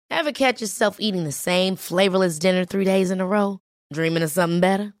Ever catch yourself eating the same flavorless dinner 3 days in a row? Dreaming of something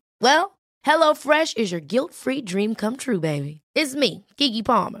better? Well, HelloFresh is your guilt-free dream come true, baby. It's me, Keke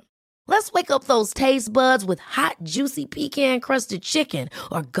Palmer. Let's wake up those taste buds with hot, juicy pecan-crusted chicken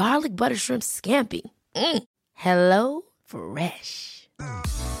or garlic butter shrimp scampi. Hello Fresh.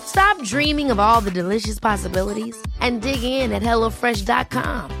 Stop dreaming of all the delicious possibilities and dig in at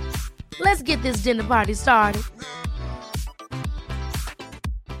HelloFresh.com. Let's get this dinner party started.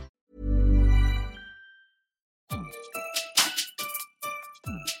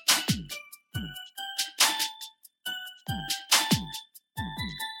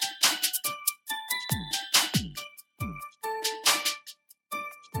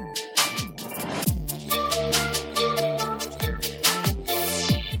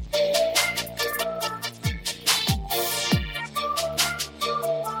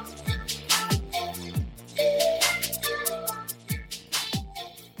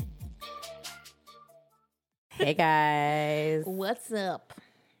 Hey guys. What's up?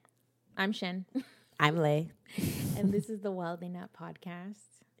 I'm Shen. I'm Lay. And this is the Wildly Nut podcast.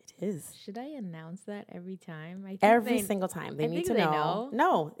 It is. Should I announce that every time? I think Every single time. They I need think to they know. know.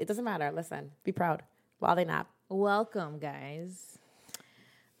 No, it doesn't matter. Listen, be proud. While they nap. Welcome, guys.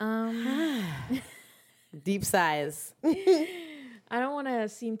 Deep sighs. I don't want to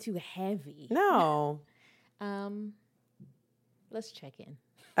seem too heavy. No. Let's check in.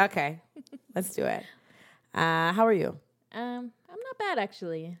 Okay. Let's do it. How are you? I'm not bad,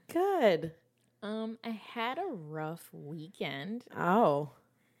 actually. Good. I had a rough weekend. Oh.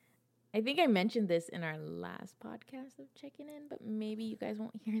 I think I mentioned this in our last podcast of checking in, but maybe you guys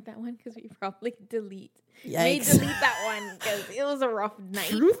won't hear that one because we probably may delete that one because it was a rough night.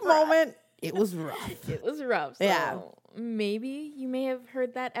 Truth moment. It was rough. It was rough. So Yeah. maybe you may have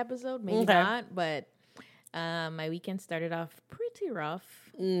heard that episode, maybe not, but my weekend started off pretty rough.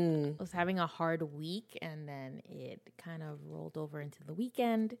 I was having a hard week, and then it kind of rolled over into the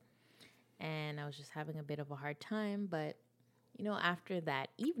weekend, and I was just having a bit of a hard time. But, you know, after that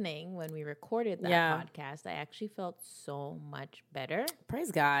evening when we recorded that podcast, I actually felt so much better.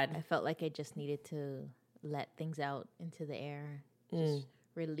 Praise God. I felt like I just needed to let things out into the air, just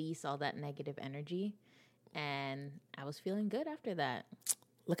release all that negative energy, and I was feeling good after that.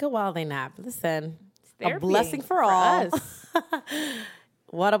 Look at While They Nap. Listen, a Therapy blessing for all. us.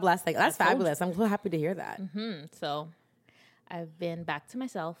 What a blessing. That's fabulous. I'm so happy to hear that. So I've been back to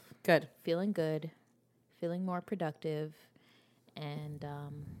myself, Good. feeling good, feeling more productive, and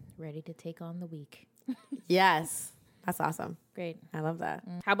ready to take on the week. Yes. That's awesome. Great. I love that.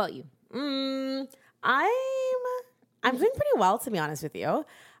 How about you? I'm doing pretty well, to be honest with you.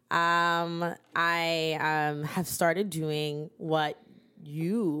 I have started doing what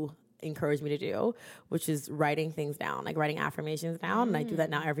you encouraged me to do, which is writing things down, like writing affirmations down. And I do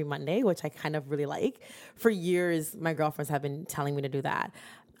that now every Monday, which I kind of really like. For years, my girlfriends have been telling me to do that.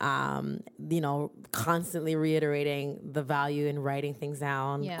 Constantly reiterating the value in writing things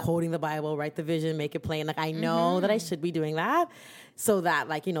down, quoting the Bible, write the vision, make it plain. Like, I know that I should be doing that so that,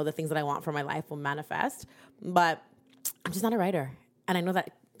 like, you know, the things that I want for my life will manifest. But I'm just not a writer. And I know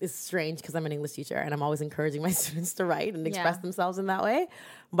that is strange because I'm an English teacher and I'm always encouraging my students to write and express themselves in that way.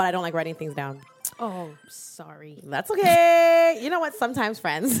 But I don't like writing things down. Oh, sorry. That's okay. You know what? Sometimes,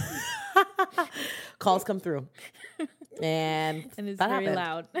 friends, calls come through. And it's that very happened.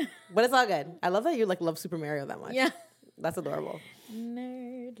 loud. But it's all good. I love that you love Super Mario that much. Yeah. That's adorable.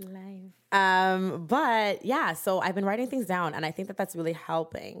 Nerd life. But yeah, so I've been writing things down and I think that that's really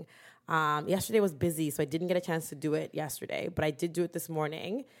helping. Yesterday was busy, so I didn't get a chance to do it yesterday, but I did do it this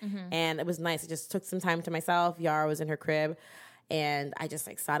morning and it was nice. I just took some time to myself. Yara was in her crib and I just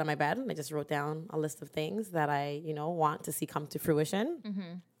sat on my bed and I just wrote down a list of things that I, want to see come to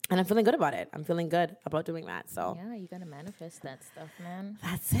fruition. And I'm feeling good about it. I'm feeling good about doing that. So Yeah, you gotta manifest that stuff, man.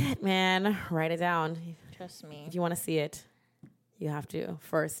 that's it, man. Write it down. Trust me. If you want to see it, you have to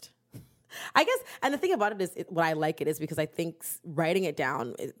first. I guess, and the thing about it is, what I like it is because I think writing it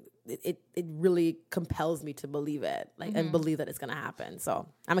down, it really compels me to believe it, and believe that it's gonna happen. So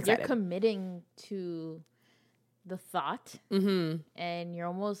I'm excited. You're committing to the thought, and you're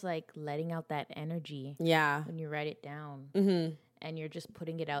almost like letting out that energy. Yeah. When you write it down, and you're just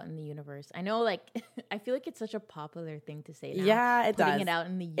putting it out in the universe. I know, I feel like it's such a popular thing to say now. Yeah, it does. Putting it out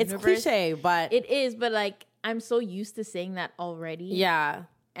in the universe. It's cliche, but It is, but I'm so used to saying that already. yeah.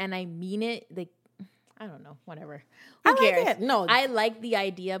 And I mean it, I don't know, whatever. I Who like cares? it. No. I like the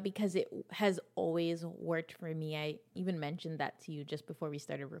idea because it has always worked for me. I even mentioned that to you just before we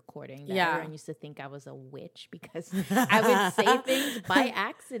started recording. That everyone used to think I was a witch because I would say things by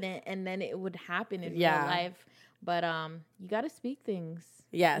accident and then it would happen in real life. But you got to speak things.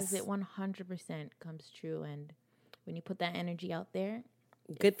 Yes. Because it 100% comes true. And when you put that energy out there,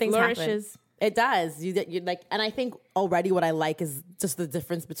 good things flourishes. happen. It does. You like, and I think already what I like is just the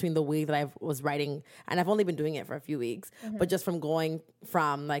difference between the way that I was writing, and I've only been doing it for a few weeks, but just from going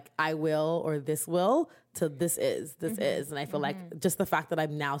from like I will or this will to this is, and I feel like just the fact that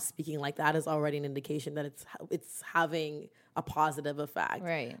I'm now speaking like that is already an indication that it's having a positive effect,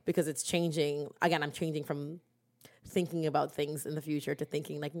 Right? Because it's changing. Again, I'm changing from thinking about things in the future to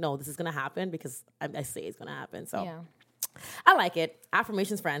thinking like, no, this is gonna happen because I say it's gonna happen. So. Yeah. I like it.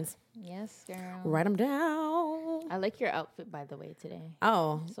 Affirmations, friends. Yes, girl. Write them down. I like your outfit, by the way, today.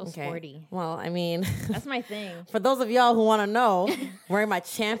 Oh, So okay. sporty. Well, I mean, That's my thing. for those of y'all who want to know, wearing my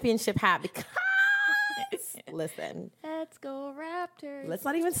championship hat because, listen, Let's go Raptors. let's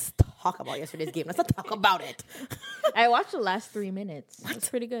not even talk about yesterday's game. Let's not talk about it. I watched the last 3 minutes. It's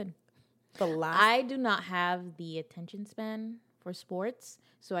pretty good. The last. I do not have the attention span for sports,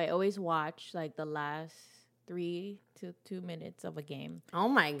 so I always watch like the last 3 to 2 minutes of a game. Oh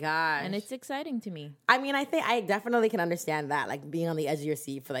my gosh. And it's exciting to me. I mean, I think I definitely can understand that, like being on the edge of your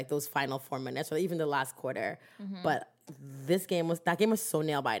seat for like those final 4 minutes or even the last quarter. But that game was so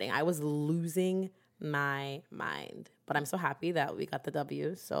nail biting. I was losing my mind. But I'm so happy that we got the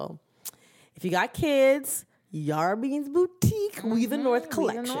W. So if you got kids, Yara Beans Boutique, We the North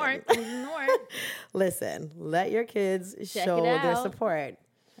collection. We the North. Listen, let your kids Check show it their out. support.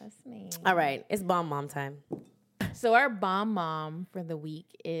 Trust me. All right, it's bomb mom time. So our bomb mom for the week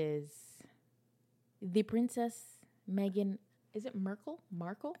is the Princess Meghan. Is it Markle?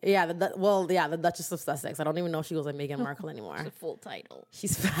 Yeah, the Duchess of Sussex. I don't even know if she goes like Meghan Markle anymore. It's a full title.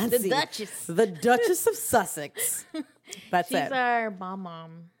 She's fancy. The Duchess. The Duchess of Sussex. That's She's it. our bomb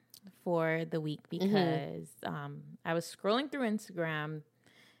mom for the week because I was scrolling through Instagram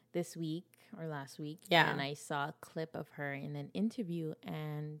this week or last week, and I saw a clip of her in an interview,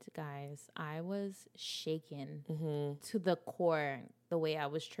 and guys, I was shaken to the core the way I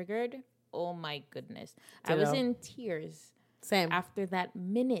was triggered. Oh my goodness. I was in tears. Same. After that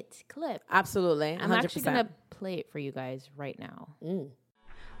minute clip. Absolutely. 100%. I'm actually going to play it for you guys right now.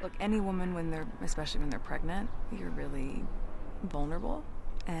 Look, any woman especially when they're pregnant, you're really vulnerable.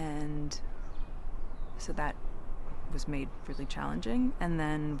 And so that was made really challenging. And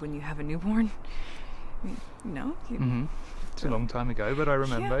then when you have a newborn, it's a long time ago, but I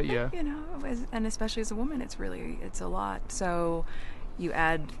remember, yeah. And especially as a woman, it's a lot. So you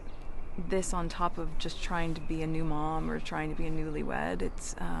add this on top of just trying to be a new mom or trying to be a newlywed.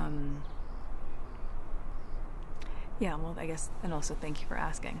 It's I guess, and also thank you for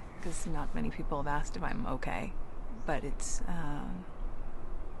asking, because not many people have asked if I'm okay, but it's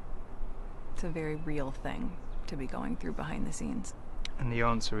a very real thing to be going through behind the scenes. And the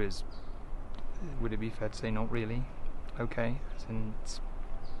answer is, would it be fair to say not really okay, since it's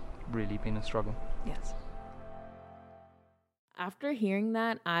really been a struggle? Yes. After hearing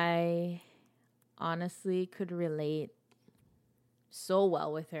that, I honestly could relate so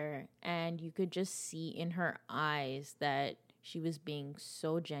well with her. And you could just see in her eyes that she was being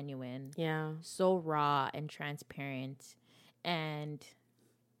so genuine. Yeah. So raw and transparent. And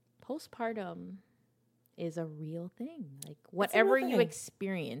postpartum is a real thing. Like whatever you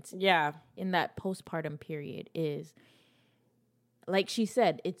experience in that postpartum period is, like she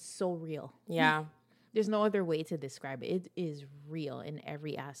said, it's so real. Yeah. There's no other way to describe it. It is real in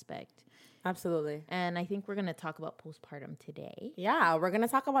every aspect. Absolutely. And I think we're going to talk about postpartum today. Yeah, we're going to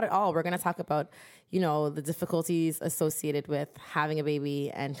talk about it all. We're going to talk about, the difficulties associated with having a baby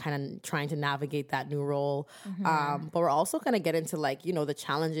and kind of trying to navigate that new role. But we're also going to get into the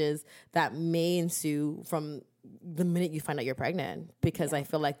challenges that may ensue from the minute you find out you're pregnant, because I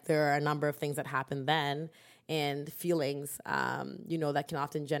feel like there are a number of things that happen then and feelings, that can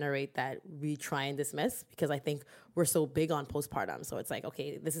often generate that we try and dismiss, because I think we're so big on postpartum. So it's like,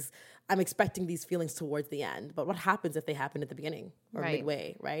 okay, I'm expecting these feelings towards the end, but what happens if they happen at the beginning or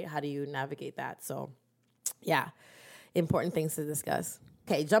midway, right? How do you navigate that? So yeah, important things to discuss.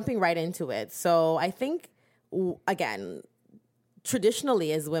 Okay, jumping right into it. So I think, again,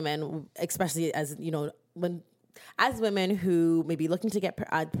 traditionally as women, especially as women who may be looking to get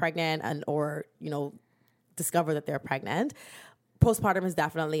pregnant or discover that they're pregnant, postpartum is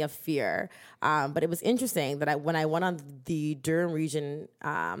definitely a fear. But it was interesting that when I went on the Durham Region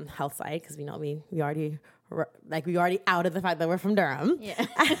health site, because we already outed the fact that we're from Durham.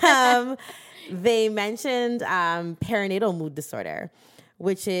 Yeah. They mentioned perinatal mood disorder,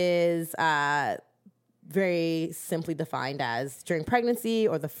 which is very simply defined as during pregnancy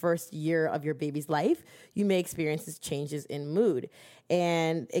or the first year of your baby's life, you may experience changes in mood.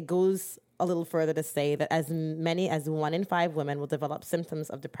 And it goes a little further to say that as many as 1 in 5 women will develop symptoms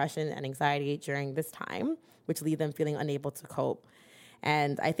of depression and anxiety during this time, which leave them feeling unable to cope.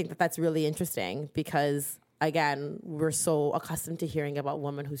 And I think that that's really interesting because, again, we're so accustomed to hearing about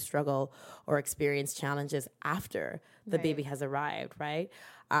women who struggle or experience challenges after the baby has arrived, right?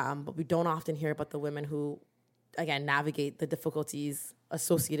 But we don't often hear about the women who, again, navigate the difficulties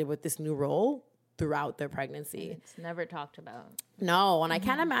associated with this new role throughout their pregnancy. It's never talked about. No, and I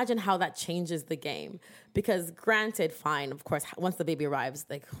can't imagine how that changes the game. Because granted, fine, of course, once the baby arrives,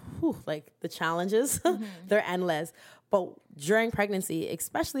 like the challenges, they're endless. But during pregnancy,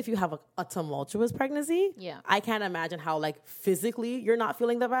 especially if you have a tumultuous pregnancy, I can't imagine how like physically you're not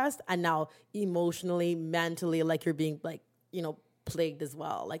feeling the best, and now emotionally, mentally, like you're being like, plagued as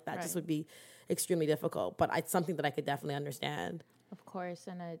well. Like that just would be extremely difficult. But it's something that I could definitely understand. Of course,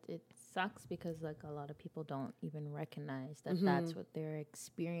 and it sucks because like a lot of people don't even recognize that that's what they're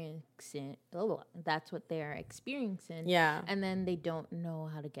experiencing. That's what they're experiencing. Yeah. And then they don't know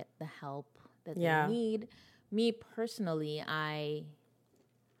how to get the help that they need. Me personally, I'm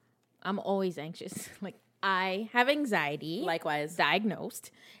always anxious. Like I have anxiety. Likewise.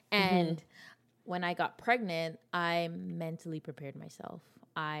 Diagnosed. And when I got pregnant, I mentally prepared myself.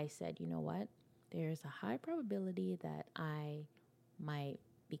 I said, you know what? There's a high probability that I might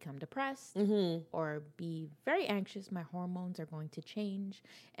become depressed or be very anxious. My hormones are going to change,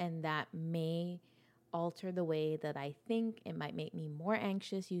 and that may alter the way that I think. It might make me more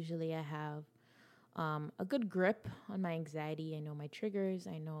anxious. Usually I have a good grip on my anxiety. I know my triggers.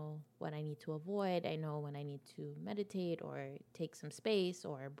 I know what I need to avoid. I know when I need to meditate or take some space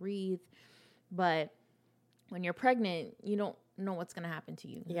or breathe. But when you're pregnant, you don't know what's going to happen to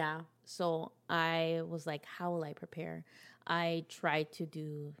you. Yeah. So I was like, how will I prepare? I tried to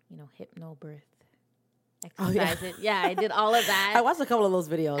do, hypnobirth exercises. I did all of that. I watched a couple of those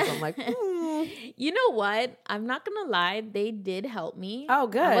videos. I'm like, You know what? I'm not going to lie. They did help me. Oh,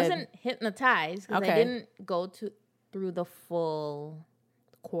 good. I wasn't hypnotized because Okay. I didn't go through the full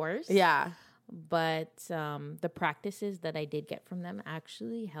course. Yeah. But the practices that I did get from them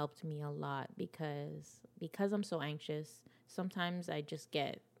actually helped me a lot because I'm so anxious. Sometimes I just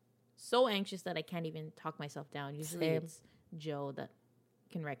get so anxious that I can't even talk myself down. Usually it's Joe that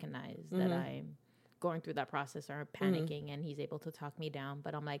can recognize that I'm going through that process or panicking, and he's able to talk me down.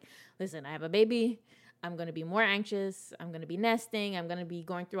 But I'm like, listen, I have a baby. I'm going to be more anxious. I'm going to be nesting. I'm going to be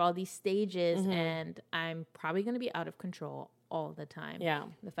going through all these stages, and I'm probably going to be out of control all the time. Yeah.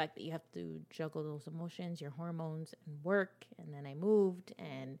 The fact that you have to juggle those emotions, your hormones, and work. And then I moved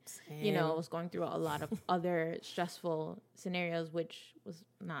and, I was going through a lot of other stressful scenarios, which was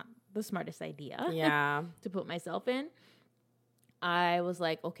not the smartest idea to put myself in. I was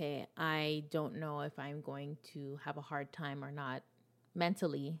like, okay, I don't know if I'm going to have a hard time or not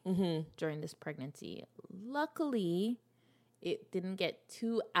mentally during this pregnancy. Luckily, it didn't get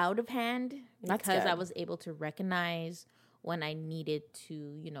too out of hand because I was able to recognize when I needed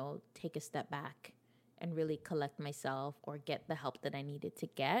to, take a step back and really collect myself or get the help that I needed to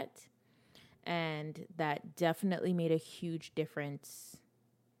get. And that definitely made a huge difference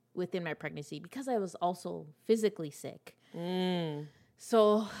within my pregnancy because I was also physically sick.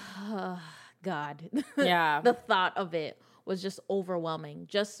 So, God, the thought of it was just overwhelming.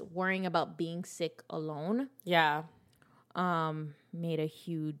 Just worrying about being sick alone, made a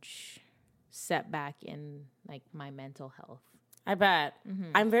huge setback in like my mental health. I bet.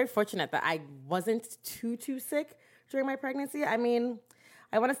 I'm very fortunate that I wasn't too sick during my pregnancy. I mean,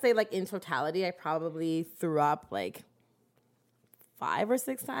 I want to say like in totality, I probably threw up like 5 or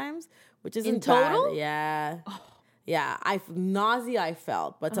 6 times, which isn't in total. Bad. Yeah. Yeah, nausea I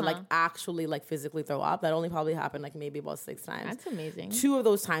felt, but to like actually like physically throw up, that only probably happened like maybe about 6 times. That's amazing. 2 of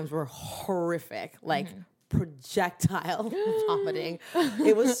those times were horrific, like projectile vomiting.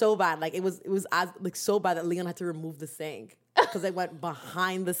 It was so bad, like it was as like so bad that Leon had to remove the sink because I went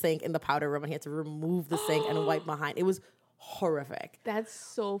behind the sink in the powder room and he had to remove the sink and wipe behind. It was horrific. That's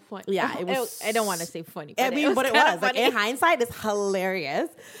so funny. Yeah, it was. I don't want to say funny, but I mean, but it was like funny. in hindsight, it's hilarious,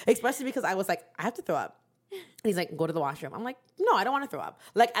 especially because I was like, I have to throw up. He's like, go to the washroom. I'm like, no, I don't want to throw up.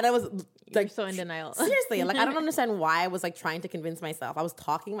 Like, and I was like, You're so in denial. Seriously, like, I don't understand why I was like trying to convince myself. I was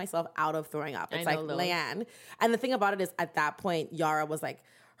talking myself out of throwing up. It's like, Leanne. And the thing about it is, at that point, Yara was like,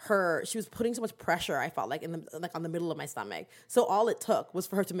 she was putting so much pressure, I felt like, on the middle of my stomach. So all it took was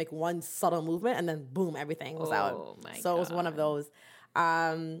for her to make one subtle movement, and then boom, everything was out. My so it was one of those.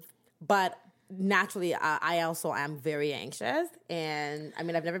 But naturally, I also am very anxious. And I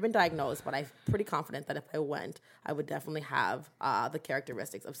mean, I've never been diagnosed, but I'm pretty confident that if I went, I would definitely have the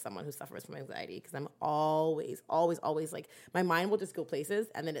characteristics of someone who suffers from anxiety, because I'm always, always, always like, my mind will just go places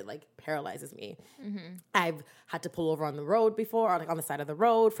and then it like paralyzes me. I've had to pull over on the road before, or like on the side of the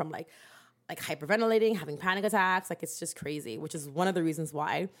road from like hyperventilating, having panic attacks. Like, it's just crazy, which is one of the reasons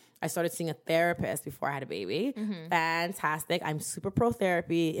why I started seeing a therapist before I had a baby. Fantastic. I'm super pro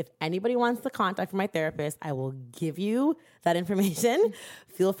therapy. If anybody wants to contact my therapist, I will give you that information.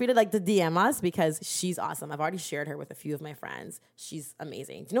 Feel free to like to DM us, because she's awesome. I've already shared her with a few of my friends. She's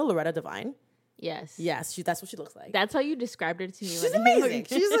amazing. Do you know Loretta Devine? Yes. Yes, that's what she looks like. That's how you described her to me. She's amazing.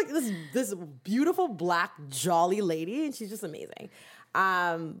 She's like this beautiful black jolly lady, and she's just amazing.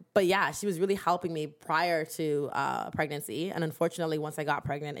 But yeah, she was really helping me prior to pregnancy, and unfortunately, once I got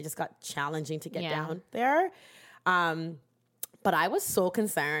pregnant, it just got challenging to get down there. But I was so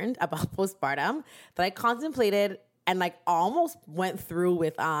concerned about postpartum that I contemplated and like almost went through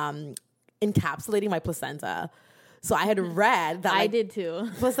with encapsulating my placenta. So I had read that I did too.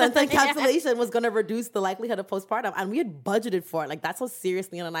 Placenta encapsulation was going to reduce the likelihood of postpartum, and we had budgeted for it. Like, that's how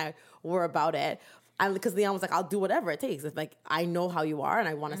serious Leon and I were about it. And because Leon was like, I'll do whatever it takes. It's like, I know how you are and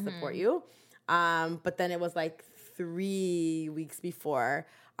I want to support you. But then it was like 3 weeks before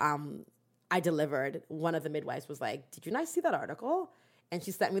I delivered. One of the midwives was like, did you not see that article? And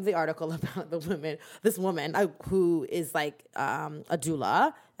she sent me the article about this woman who is like a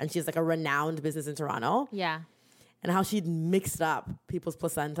doula, and she's like a renowned business in Toronto. Yeah. And how she'd mixed up people's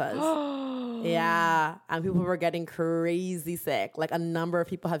placentas. Yeah. And people were getting crazy sick. Like, a number of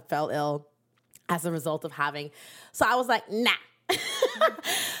people had fell ill as a result of having. So I was like, nah. I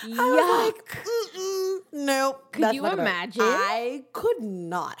was like, nope. Could you imagine? I could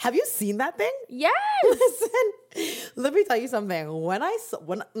not. Have you seen that thing? Yes. Listen, let me tell you something.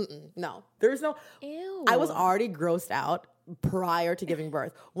 No, there's no. Ew. I was already grossed out prior to giving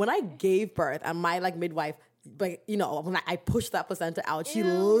birth. When I gave birth, and my like midwife, like, you know, when I pushed that placenta out, she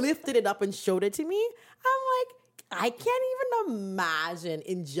lifted it up and showed it to me. I'm like, I can't even imagine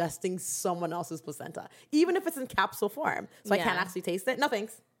ingesting someone else's placenta, even if it's in capsule form. So I can't actually taste it. No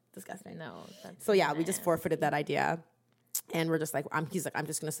thanks. Disgusting. No. So yeah, we just forfeited that idea. And we're just like, he's like, I'm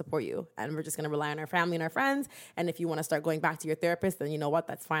just going to support you. And we're just going to rely on our family and our friends. And if you want to start going back to your therapist, then you know what?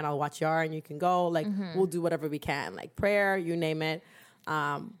 That's fine. I'll watch Yar and you can go. Like, we'll do whatever we can. Like prayer, you name it.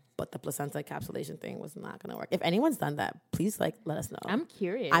 But the placenta encapsulation thing was not going to work. If anyone's done that, please like let us know. I'm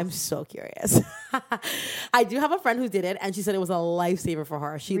curious. I'm so curious. I do have a friend who did it, and she said it was a lifesaver for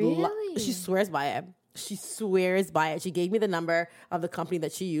her. She she swears by it. She swears by it. She gave me the number of the company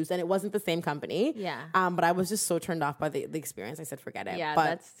that she used, and it wasn't the same company. Yeah. But I was just so turned off by the experience. I said, forget it. Yeah, but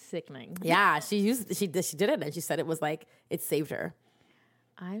that's sickening. yeah, she did it, and she said it was like it saved her.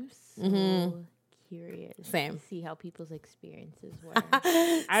 I'm so curious. Same. To see how people's experiences were.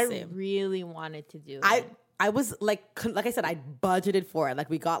 I really wanted to do it. I was like I said, I budgeted for it. Like,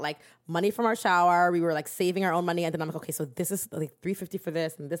 we got like money from our shower. We were like saving our own money. And then I'm like, okay, so this is like $350 for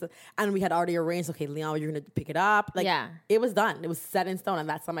this and this. And we had already arranged, okay, Leon, you're going to pick it up. Like, it was done. It was set in stone. And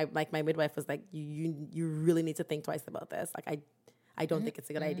that's how my midwife was like, you really need to think twice about this. Like, I don't think it's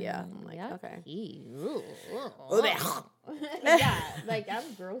a good idea. I'm like, okay. Yeah, like I'm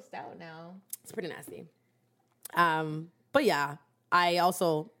grossed out now. It's pretty nasty. But yeah, I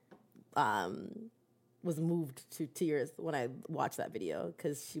also was moved to tears when I watched that video,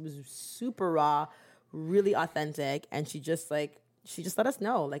 because she was super raw, really authentic, and she just let us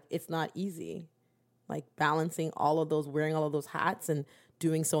know, like, it's not easy. Like, balancing all of those, wearing all of those hats and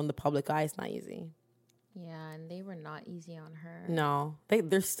doing so in the public eye is not easy. Yeah, and they were not easy on her. No,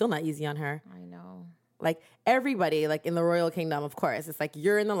 they're still not easy on her. I know. Like, everybody, like, in the royal kingdom, of course, it's like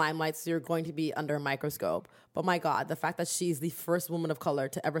you're in the limelight, so you're going to be under a microscope. But my God, the fact that she's the first woman of color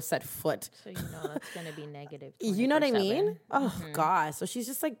to ever set foot. So you know that's going to be negative. You know what I mean? Oh, gosh. So she's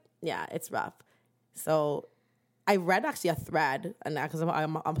just like, yeah, it's rough. So I read actually a thread, and because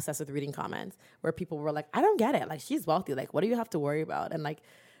I'm obsessed with reading comments, where people were like, I don't get it. Like, she's wealthy. Like, what do you have to worry about? And like,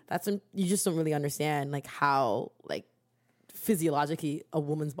 that's when you just don't really understand like how like physiologically a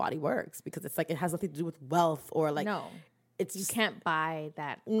woman's body works, because it's like it has nothing to do with wealth or like it's you can't buy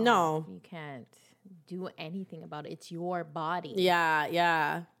that. No, you can't do anything about it. It's your body.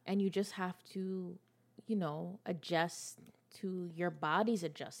 Yeah. And you just have to, you know, adjust to your body's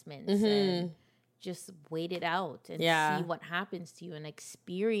adjustments and just wait it out and see what happens to you and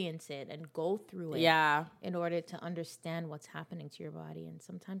experience it and go through it in order to understand what's happening to your body. And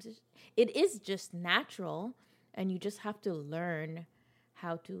sometimes it is just natural, and you just have to learn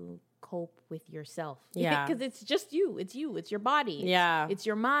how to cope with yourself. Yeah. Because it's just you. It's your body. Yeah. It's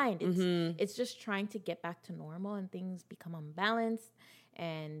your mind. It's just trying to get back to normal, and things become unbalanced,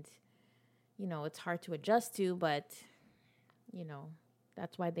 and it's hard to adjust to, but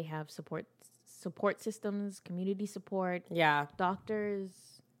that's why they have support systems, community support, Yeah. doctors,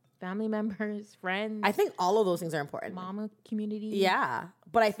 family members, friends. I think all of those things are important. Mama community. Yeah.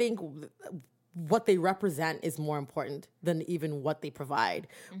 But I think what they represent is more important than even what they provide,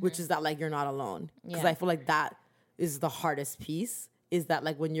 which is that, like, you're not alone. Because I feel like that is the hardest piece, is that,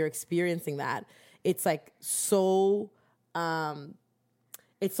 like, when you're experiencing that, it's like it's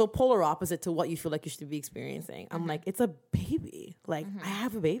so polar opposite to what you feel like you should be experiencing. I'm like, it's a baby. Like, I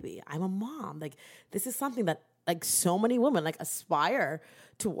have a baby. I'm a mom. Like, this is something that, like, so many women, like, aspire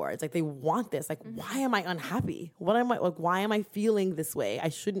towards. Like, they want this. Like, why am I unhappy? Why am I feeling this way? I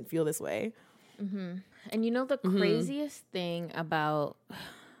shouldn't feel this way. And the craziest thing about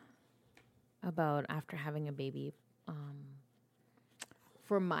after having a baby,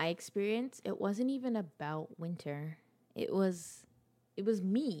 for my experience, it wasn't even about Winter. It was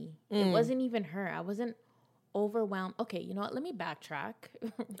me. It wasn't even her. I wasn't overwhelmed. Okay, you know what? Let me backtrack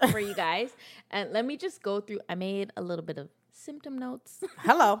for you guys. And let me just go through. I made a little bit of symptom notes.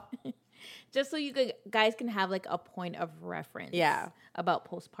 Hello. Just so you guys can have, like, a point of reference about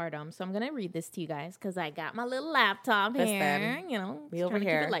postpartum. So I'm going to read this to you guys because I got my little laptop here. We over trying to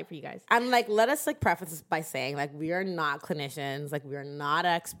here. keep it light for you guys. And, like, let us, like, preface this by saying, like, we are not clinicians. Like, we are not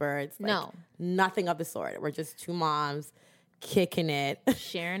experts. Like, No. Nothing of the sort. We're just two moms kicking it.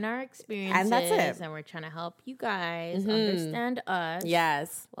 Sharing our experiences. And that's it. And we're trying to help you guys understand us.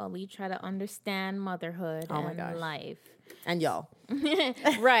 Yes. While we try to understand motherhood and life. And y'all.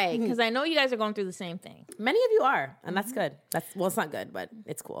 Right. Because I know you guys are going through the same thing. Many of you are. And that's good. It's not good, but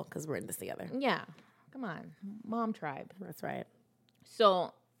it's cool because we're in this together. Yeah. Come on. Mom tribe. That's right.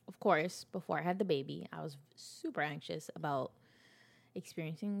 So, of course, before I had the baby, I was super anxious about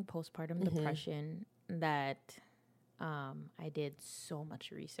experiencing postpartum depression that I did so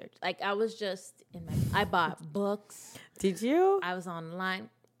much research. Like, I was just I bought books. Did you? I was online.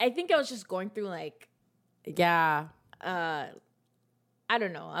 I think I was just going through, like, Yeah. I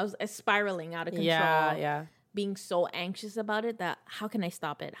don't know. I was spiraling out of control. Yeah. Being so anxious about it that how can I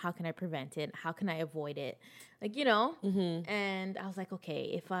stop it? How can I prevent it? How can I avoid it? Like, and I was like,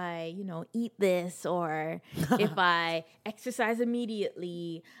 okay, if I, eat this, or if I exercise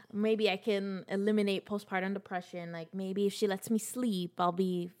immediately, maybe I can eliminate postpartum depression. Like, maybe if she lets me sleep, I'll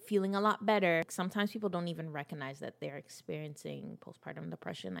be feeling a lot better. Sometimes people don't even recognize that they're experiencing postpartum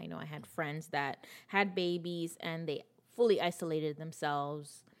depression. I know I had friends that had babies and they fully isolated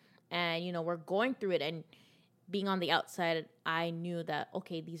themselves, and, we're going through it. And being on the outside, I knew that,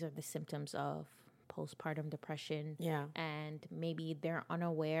 okay, these are the symptoms of postpartum depression. Yeah. And maybe they're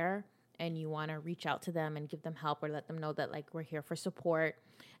unaware, and you want to reach out to them and give them help, or let them know that, like, we're here for support.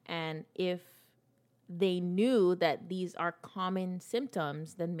 And if they knew that these are common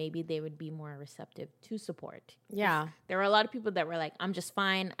symptoms, then maybe they would be more receptive to support. Yeah. There were a lot of people that were like, I'm just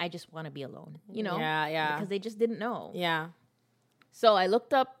fine. I just want to be alone, Yeah. because they just didn't know. Yeah. So I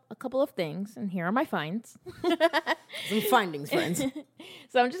looked up a couple of things, and here are my finds. Some findings, friends.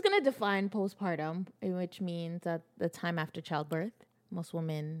 So I'm just going to define postpartum, which means that the time after childbirth. Most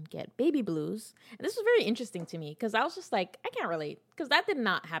women get baby blues. And this was very interesting to me because I was just like, I can't relate, because that did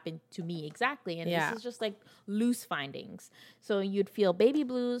not happen to me exactly. And this is just like loose findings. So you'd feel baby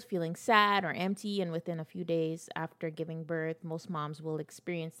blues, feeling sad or empty. And within a few days after giving birth, most moms will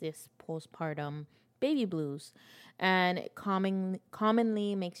experience this postpartum baby blues. And it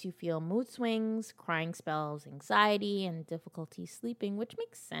commonly makes you feel mood swings, crying spells, anxiety, and difficulty sleeping, which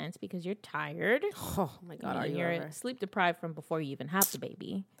makes sense because you're tired. Oh my God, You're sleep deprived from before you even have the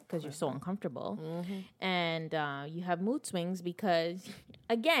baby because you're so uncomfortable. And you have mood swings because,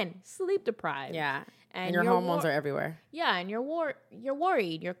 again, sleep deprived. Yeah. And your hormones are everywhere. Yeah, and you're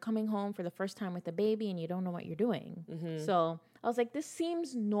worried. You're coming home for the first time with the baby and you don't know what you're doing. So I was like, this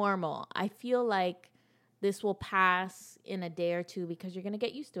seems normal. I feel like this will pass in a day or two because you're going to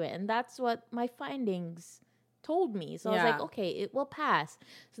get used to it. And that's what my findings told me. So I was like, okay, it will pass.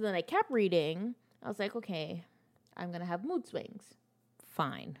 So then I kept reading. I was like, okay, I'm going to have mood swings.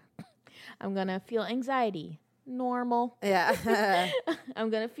 Fine. I'm going to feel anxiety. Normal. Yeah. I'm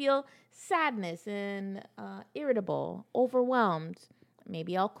going to feel sadness and irritable, overwhelmed.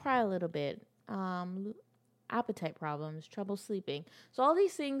 Maybe I'll cry a little bit. Appetite problems, trouble sleeping. So all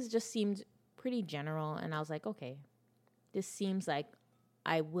these things just seemed pretty general. And I was like, okay, this seems like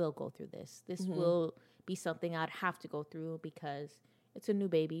I will go through this. This will be something I'd have to go through because it's a new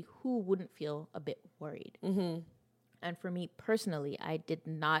baby. Who wouldn't feel a bit worried? And for me personally, I did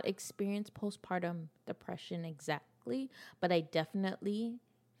not experience postpartum depression exactly, but I definitely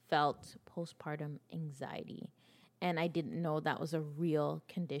felt postpartum anxiety. And I didn't know that was a real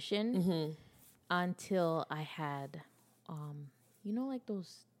condition until I had, like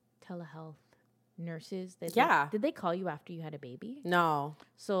those telehealth nurses. Did they call you after you had a baby? No.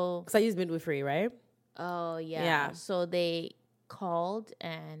 So, because I use midwifery, right? Oh, yeah. Yeah. So they called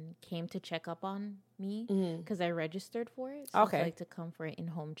and came to check up on me because I registered for it. So Okay. Like to come for an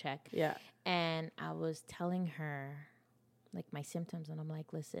in-home check. Yeah. And I was telling her like my symptoms, and I'm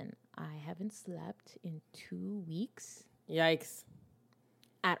like, listen, I haven't slept in 2 weeks Yikes.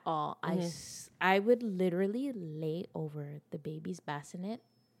 at all. I would literally lay over the baby's bassinet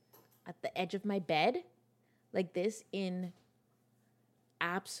at the edge of my bed like this in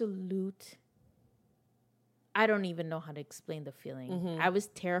absolute, I don't even know how to explain the feeling. I was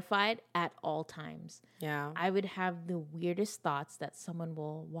terrified at all times. Yeah. I would have the weirdest thoughts that someone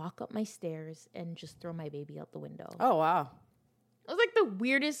will walk up my stairs and just throw my baby out the window. Oh, wow. It was like the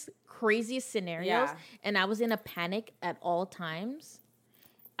weirdest, craziest scenarios. Yeah. And I was in a panic at all times.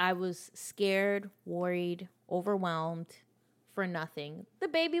 I was scared, worried, overwhelmed for nothing. The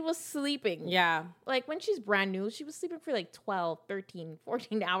baby was sleeping. Yeah. Like when she's brand new, she was sleeping for like 12, 13,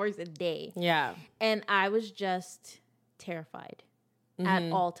 14 hours a day. Yeah. And I was just terrified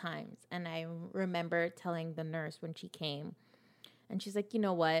at all times. And I remember telling the nurse when she came, and she's like, you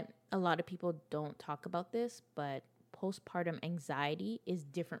know what? A lot of people don't talk about this, but postpartum anxiety is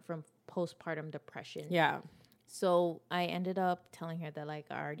different from postpartum depression. Yeah. So I ended up telling her that like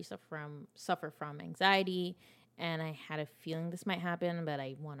I already suffer from anxiety, and I had a feeling this might happen, but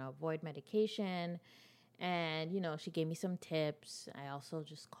I want to avoid medication. And, she gave me some tips. I also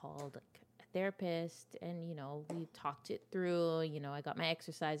just called like a therapist, and, we talked it through. I got my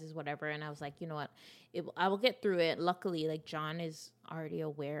exercises, whatever. And I was like, you know what? I will get through it. Luckily, like John is already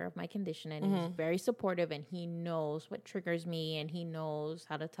aware of my condition, and he's very supportive, and he knows what triggers me, and he knows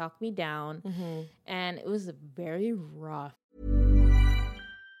how to talk me down. And it was very rough.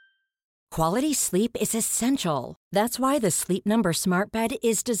 Quality sleep is essential. That's why the Sleep Number Smart Bed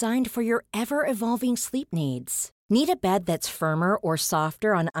is designed for your ever-evolving sleep needs. Need a bed that's firmer or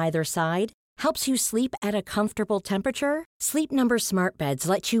softer on either side? Helps you sleep at a comfortable temperature? Sleep Number Smart Beds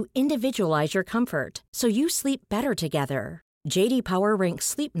let you individualize your comfort so you sleep better together. J.D. Power ranks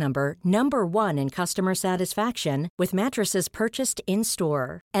Sleep Number number 1 in customer satisfaction with mattresses purchased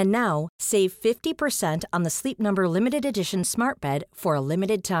in-store. And now, save 50% on the Sleep Number Limited Edition Smart Bed for a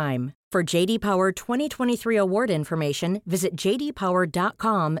limited time. For J.D. Power 2023 award information, visit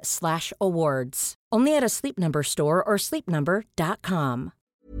jdpower.com/awards. Only at a Sleep Number store or sleepnumber.com.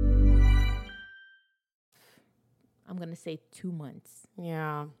 I'm going to say 2 months.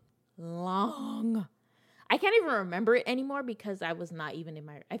 Yeah. Long. I can't even remember it anymore because I was not even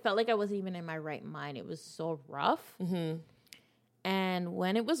I felt like I wasn't even in my right mind. It was so rough. And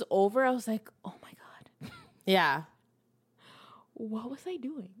when it was over, I was like, oh my God. Yeah. What was I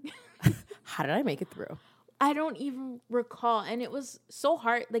doing? How did I make it through? I don't even recall. And it was so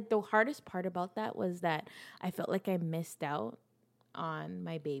hard. Like the hardest part about that was that I felt like I missed out on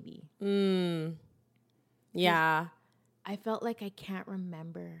my baby. Yeah. I felt like I can't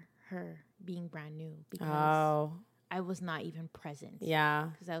remember her being brand new because I was not even present. Yeah.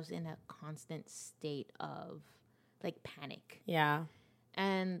 Because I was in a constant state of like panic. Yeah.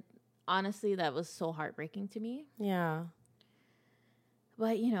 And honestly, that was so heartbreaking to me. Yeah.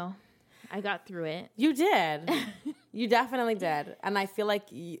 But, I got through it. You did. You definitely did. And I feel like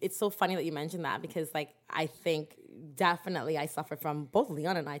it's so funny that you mentioned that because, like, I think definitely I suffer from, both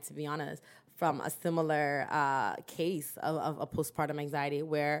Leon and I, to be honest, from a similar case of a postpartum anxiety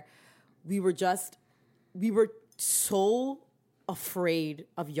where we were so afraid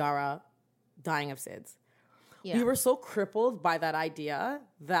of Yara dying of SIDS. Yeah. We were so crippled by that idea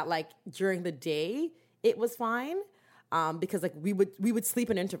that, like, during the day, it was fine. Because like we would sleep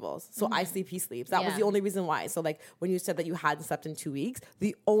in intervals. So I sleep, he sleeps. That was the only reason why. So like when you said that you hadn't slept in 2 weeks,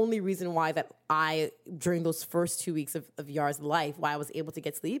 the only reason why that I, during those first 2 weeks of Yara's life, why I was able to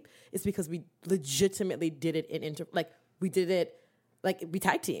get sleep is because we legitimately did it in we did it, like we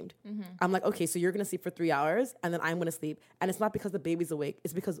tag teamed. I'm like, okay, so you're going to sleep for 3 hours and then I'm going to sleep. And it's not because the baby's awake.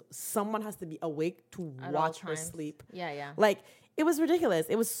 It's because someone has to be awake to watch her sleep. Yeah. Like it was ridiculous.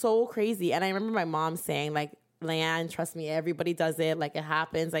 It was so crazy. And I remember my mom saying like, Leanne, trust me, everybody does it. Like, it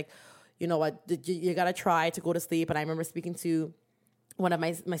happens. Like, you know what? You got to try to go to sleep. And I remember speaking to one of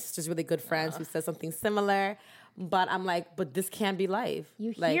my sister's really good friends who says something similar. But I'm like, but this can't be life.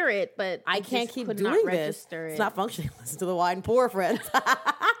 You like, hear it, but I can't just keep could doing not this. register it. It's not functioning. Listen to the wine pour, friends.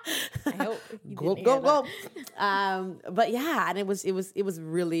 I hope you Go, didn't go, hear that. go. But yeah, and it was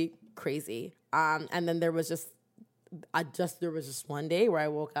really crazy. And then there was just one day where I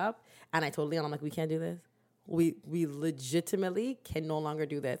woke up and I told Leon, I'm like, we can't do this. We legitimately can no longer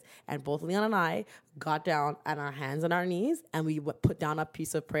do this. And both Leon and I got down on our hands and our knees and we put down a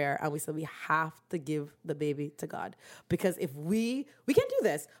piece of prayer and we said, we have to give the baby to God. Because if we can't do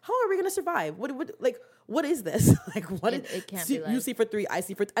this, how are we going to survive? What is this? It can't be you see for 3, I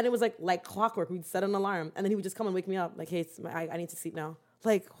see for, and it was like clockwork. We'd set an alarm and then he would just come and wake me up. Like, hey, I need to sleep now.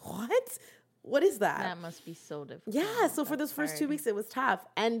 Like, what? What is that? That must be so difficult. Yeah, so for those first 2 weeks, it was tough.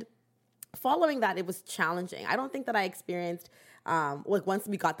 And following that, it was challenging. I don't think that I experienced, once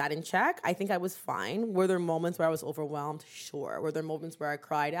we got that in check, I think I was fine. Were there moments where I was overwhelmed? Sure. Were there moments where I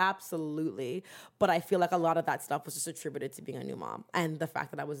cried? Absolutely. But I feel like a lot of that stuff was just attributed to being a new mom and the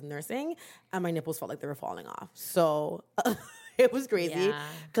fact that I was nursing and my nipples felt like they were falling off. So it was crazy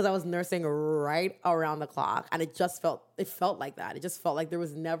because I was nursing right around the clock and it felt like that. It just felt like there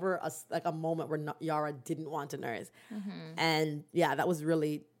was never a moment where Yara didn't want to nurse. Mm-hmm. And yeah, that was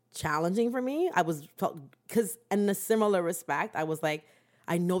really challenging for me. Because in a similar respect, I was like,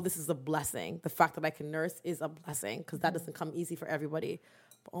 I know this is a blessing. The fact that I can nurse is a blessing because that doesn't come easy for everybody.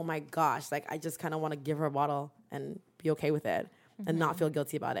 But oh my gosh, like I just kind of want to give her a bottle and be okay with it and not feel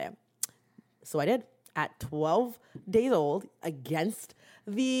guilty about it. So I did at 12 days old against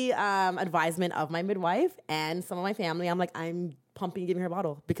the advisement of my midwife and some of my family. I'm like, I'm pumping, giving her a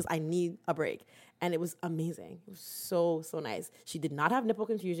bottle because I need a break. And it was amazing. It was so, so nice. She did not have nipple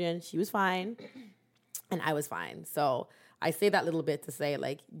confusion. She was fine. And I was fine. So I say that little bit to say,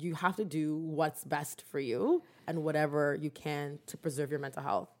 like, you have to do what's best for you and whatever you can to preserve your mental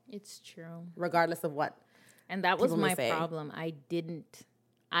health. It's true. Regardless of what. And that was my problem. I did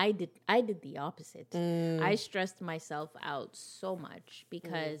the opposite. I stressed myself out so much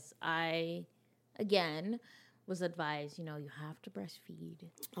because I, again, was advised, you have to breastfeed.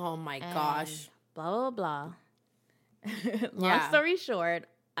 Oh my gosh. Blah, blah, blah. Long story short,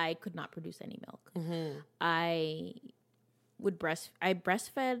 I could not produce any milk. Mm-hmm. I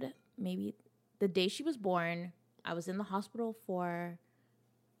breastfed maybe the day she was born. I was in the hospital for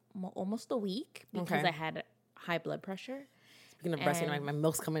almost a week because I had high blood pressure. Speaking of breastfeeding, like my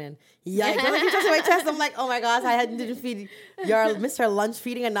milk's coming in. Yeah, I feel like you touched my chest. I'm like, oh my gosh, I didn't feed. You missed her lunch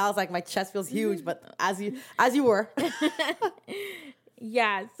feeding, and now it's like my chest feels huge. But as you were.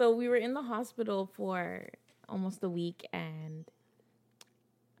 Yeah, so we were in the hospital for almost a week, and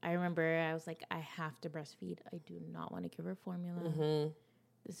I remember I was like, I have to breastfeed. I do not want to give her formula. Mm-hmm.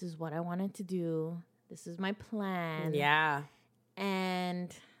 This is what I wanted to do. This is my plan. Yeah.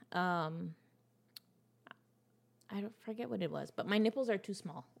 And I don't forget what it was, but my nipples are too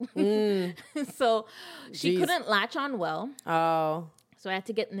small. So she couldn't latch on well. Oh. So I had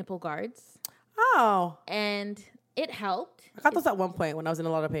to get nipple guards. Oh. And it helped. I got those at one point when I was in a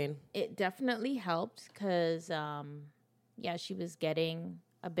lot of pain. It definitely helped because, she was getting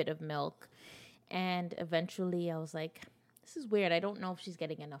a bit of milk. And eventually I was like, this is weird. I don't know if she's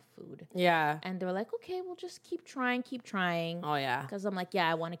getting enough food. Yeah. And they were like, okay, we'll just keep trying. Oh, yeah. Because I'm like, yeah,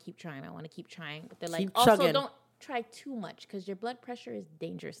 I want to keep trying. But they're like, chugging. Also don't try too much because your blood pressure is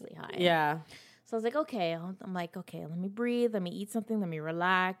dangerously high. Yeah. So I was like, okay. I'm like, okay, let me breathe. Let me eat something. Let me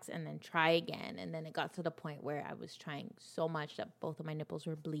relax and then try again. And then it got to the point where I was trying so much that both of my nipples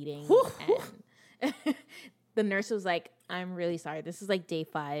were bleeding. And the nurse was like, I'm really sorry. This is like day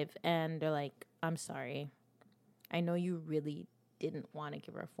 5. And they're like, I'm sorry. I know you really didn't want to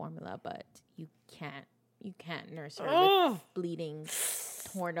give her formula, but you can't nurse her with bleeding,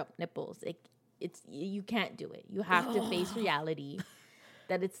 torn up nipples. You can't do it. You have to face reality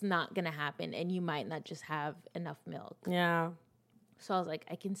that it's not going to happen and you might not just have enough milk. Yeah. So I was like,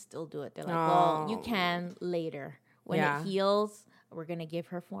 I can still do it. They're like, well, you can later. When it heals, we're going to give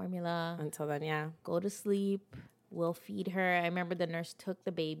her formula. Until then, yeah. Go to sleep. We'll feed her. I remember the nurse took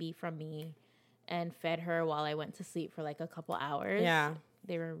the baby from me and fed her while I went to sleep for like a couple hours. Yeah.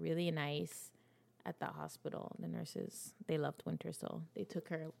 They were really nice at the hospital. The nurses, they loved Winter, so they took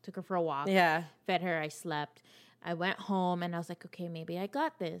her for a walk. Yeah. Fed her, I slept. I went home and I was like, okay, maybe I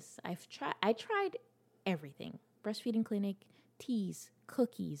got this. I tried everything. Breastfeeding clinic, teas,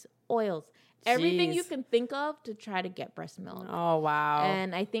 cookies, oils, everything you can think of to try to get breast milk. Oh, wow.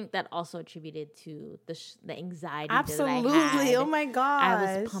 And I think that also attributed to the anxiety Absolutely. that I had. Oh, my gosh.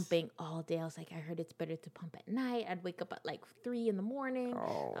 I was pumping all day. I was like, I heard it's better to pump at night. I'd wake up at like 3 a.m.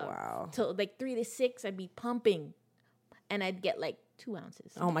 Oh, wow. Till like 3 to 6, I'd be pumping. And I'd get like 2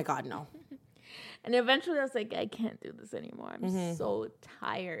 ounces. Oh, my God, no. And eventually I was like, I can't do this anymore. I'm so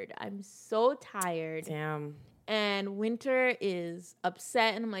tired. I'm so tired. Damn. And Winter is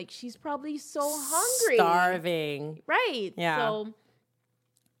upset, and I'm like, she's probably so hungry. Starving. Right. Yeah. So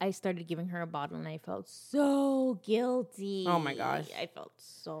I started giving her a bottle, and I felt so guilty. Oh, my gosh. I felt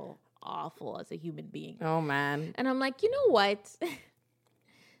so awful as a human being. Oh, man. And I'm like, you know what?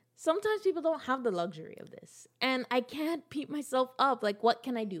 Sometimes people don't have the luxury of this. And I can't beat myself up. Like, what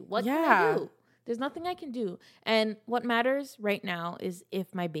can I do? What can I do? There's nothing I can do. And what matters right now is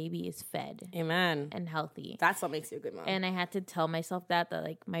if my baby is fed Amen. and healthy. That's what makes you a good mom. And I had to tell myself that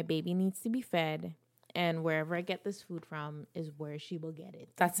like my baby needs to be fed. And wherever I get this food from is where she will get it.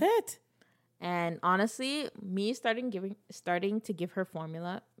 That's it. And honestly, me starting to give her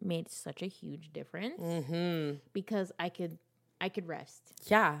formula made such a huge difference because I could rest.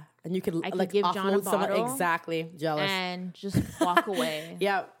 Yeah. And you could I could like give John a offload someone. bottle Exactly. Jealous. and just walk away.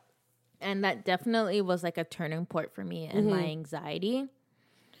 Yep. And that definitely was like a turning point for me and my anxiety.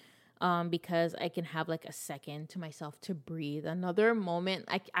 Because I can have like a second to myself to breathe. Another moment,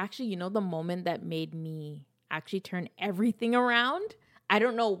 actually, the moment that made me actually turn everything around. I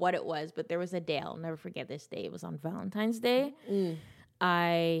don't know what it was, but there was a day, I'll never forget this day. It was on Valentine's Day.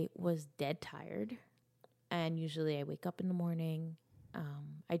 I was dead tired. And usually I wake up in the morning.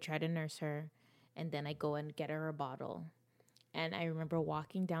 I try to nurse her. And then I go and get her a bottle. And I remember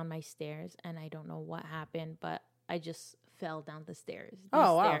walking down my stairs, and I don't know what happened, but I just fell down the stairs.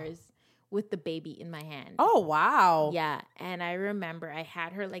 Stairs with the baby in my hand. Oh, wow. Yeah. And I remember I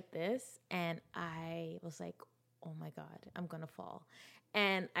had her like this, and I was like, oh my God, I'm going to fall.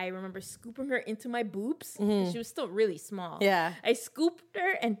 And I remember scooping her into my boobs. She was still really small. Yeah. I scooped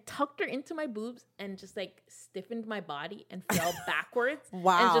her and tucked her into my boobs and just like stiffened my body and fell backwards.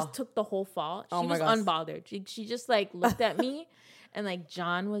 Wow. And just took the whole fall. She was unbothered. She just like looked at me, and like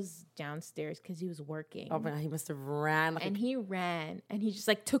John was downstairs because he was working. Oh my God, he must have ran. And he ran, and he just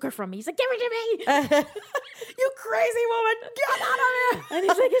like took her from me. He's like, give her to me. You crazy woman, get out of here. And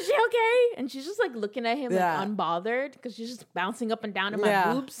he's like, is she okay? And she's just like looking at him Yeah. like unbothered because she's just bouncing up and down in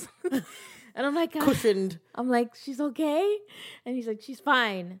my boobs. And I'm like, Cushioned. I'm like, she's okay? And he's like, she's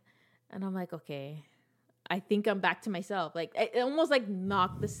fine. And I'm like, okay. I think I'm back to myself. Like, it almost like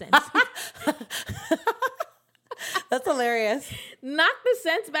knocked the sense. That's hilarious. Knocked the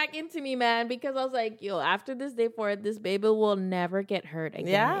sense back into me, man, because I was like, yo, after this day forward, this baby will never get hurt again.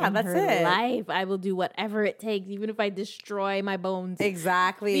 Yeah, in that's her it. life. I will do whatever it takes, even if I destroy my bones.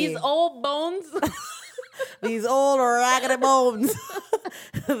 Exactly. These old bones. These old raggedy bones.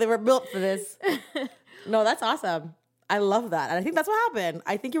 They were built for this. No, that's awesome. I love that. And I think that's what happened.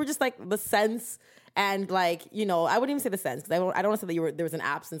 I think you were just like the sense and like, I wouldn't even say the sense because I don't want to say that there was an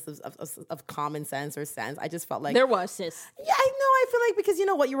absence of common sense or sense. I just felt like There was, sis. Yeah, I know. I feel like because you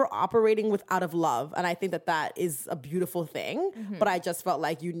know what, you were operating with out of love, and I think that is a beautiful thing. But I just felt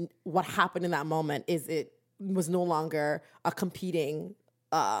like what happened in that moment is it was no longer a competing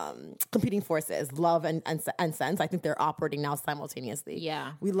forces, love and sense. I think they're operating now simultaneously.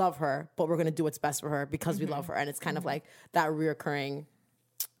 Yeah. We love her, but we're gonna do what's best for her because we love her, and it's kind of like that reoccurring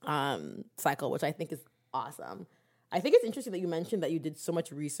cycle, which I think is awesome. I think it's interesting that you mentioned that you did so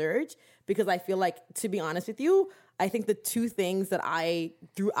much research because I feel like, to be honest with you, I think the two things that I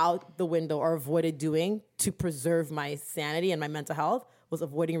threw out the window or avoided doing to preserve my sanity and my mental health was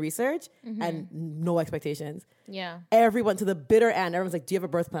avoiding research and no expectations. Yeah. Everyone to the bitter end, everyone's like, do you have a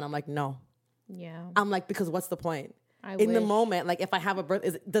birth plan? I'm like, no. Yeah. I'm like, because what's the point? I In the wish. moment, like if I have a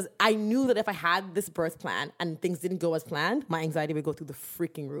birth, I knew that if I had this birth plan and things didn't go as planned, my anxiety would go through the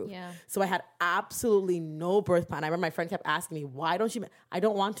freaking roof. Yeah. So I had absolutely no birth plan. I remember my friend kept asking me, why don't you? I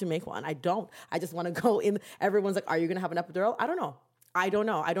don't want to make one. I don't. I just want to go in. Everyone's like, are you going to have an epidural? I don't know. I don't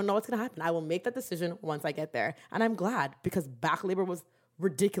know what's going to happen. I will make that decision once I get there. And I'm glad because back labor was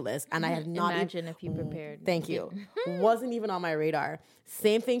ridiculous. And I had not Imagine if you prepared. Thank you. Wasn't even on my radar.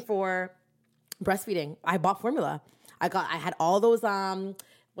 Same thing for breastfeeding. I bought formula. I had all those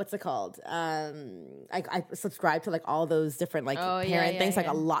what's it called? I subscribed to like all those different like parent things. So I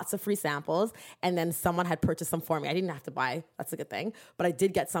got lots of free samples, and then someone had purchased some for me. I didn't have to buy. That's a good thing. But I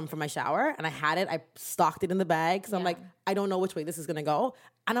did get some for my shower, and I had it. I stocked it in the bag. So I'm like, I don't know which way this is gonna go,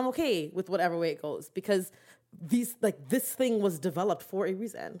 and I'm okay with whatever way it goes because this thing was developed for a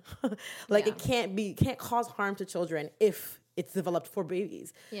reason. It can't cause harm to children if it's developed for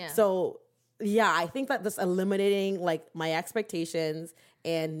babies. Yeah. So yeah, I think that just eliminating like my expectations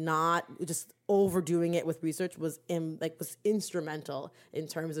and not just overdoing it with research was instrumental in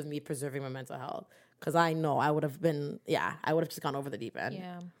terms of me preserving my mental health. Because I know I would have just gone over the deep end.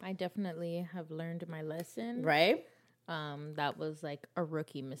 Yeah, I definitely have learned my lesson. Right? That was like a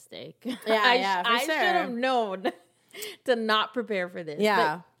rookie mistake. Yeah, I for should sure. have known to not prepare for this.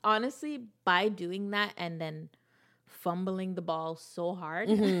 Yeah. But honestly, by doing that and then fumbling the ball so hard,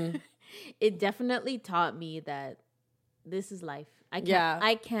 Mm-hmm. it definitely taught me that this is life.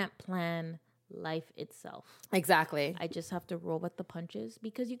 I can't plan life itself. Exactly. I just have to roll with the punches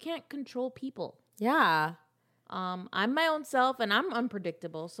because you can't control people. Yeah. I'm my own self and I'm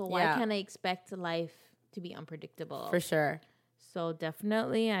unpredictable. So why Yeah. can't I expect life to be unpredictable? For sure. So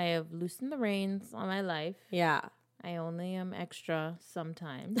definitely I have loosened the reins on my life. Yeah. I only am extra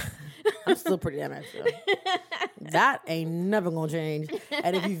sometimes. I'm still pretty damn extra. That ain't never gonna change.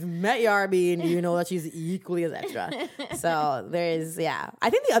 And if you've met Yarby, you know that she's equally as extra. So there is, I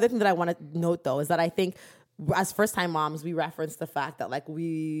think the other thing that I want to note though is that I think as first time moms, we referenced the fact that like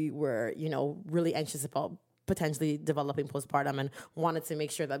we were, really anxious about potentially developing postpartum and wanted to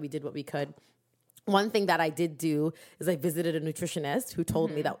make sure that we did what we could. One thing that I did do is I visited a nutritionist who told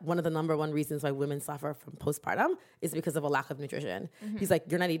me that one of the number one reasons why women suffer from postpartum is because of a lack of nutrition. He's like,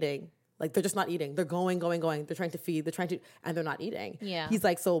 you're not eating. Like, they're just not eating. They're going. They're trying to feed. And they're not eating. Yeah. He's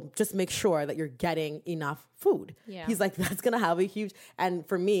like, so just make sure that you're getting enough food. Yeah. He's like, that's going to have a huge, and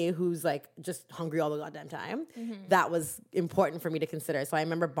for me, who's like just hungry all the goddamn time, that was important for me to consider. So I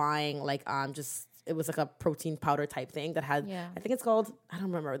remember buying like, it was like a protein powder type thing that had, I think it's called, I don't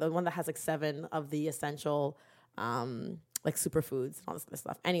remember, the one that has like 7 of the essential, like superfoods and all this kind of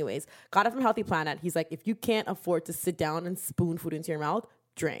stuff. Anyways, got it from Healthy Planet. He's like, if you can't afford to sit down and spoon food into your mouth,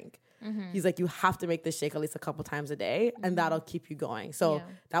 drink. He's like, you have to make this shake at least a couple times a day and that'll keep you going. So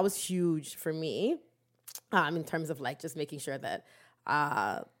that was huge for me in terms of like just making sure that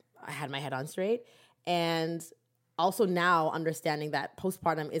I had my head on straight. And also now understanding that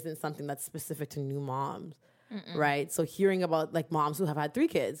postpartum isn't something that's specific to new moms, right? So hearing about like moms who have had 3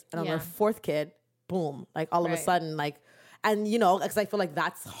 kids and on their 4th kid, boom, like all of a sudden, like, and because I feel like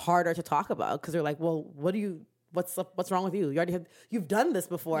that's harder to talk about because they're like, well, what's wrong with you? You've done this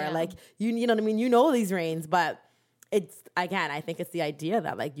before. Like, you know what I mean? You know these reins, but it's, again, I think it's the idea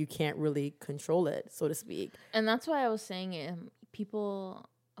that like you can't really control it, so to speak. And that's why I was saying people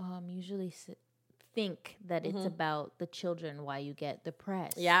usually think that it's about the children why you get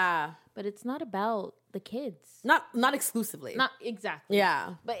depressed. Yeah. But it's not about the kids. Not exclusively. Not exactly.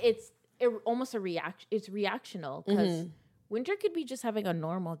 Yeah. But it's almost a reaction. It's reactional because Winter could be just having a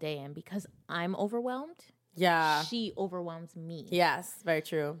normal day, and because I'm overwhelmed, she overwhelms me. Yes, very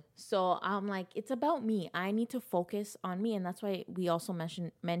true. So I'm like, it's about me. I need to focus on me, and that's why we also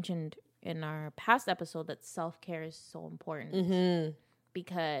mentioned in our past episode that self-care is so important.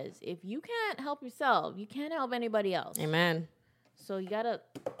 Because if you can't help yourself, you can't help anybody else. Amen. So you gotta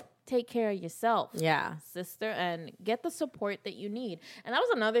take care of yourself, sister, and get the support that you need. And that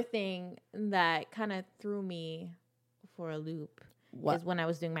was another thing that kind of threw me for a loop. Is when I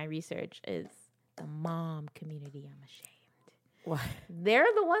was doing my research is the mom community. I'm ashamed. What? They're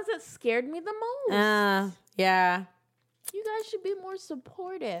the ones that scared me the most. Yeah. You guys should be more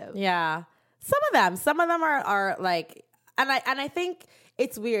supportive. Yeah. Some of them are like, and I think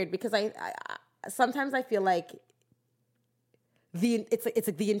it's weird because I sometimes I feel like it's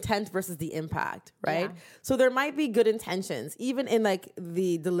like the intent versus the impact, right? Yeah. So there might be good intentions, even in like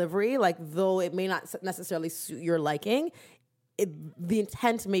the delivery, like though it may not necessarily suit your liking, the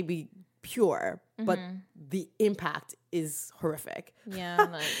intent may be pure, but the impact is horrific. Yeah,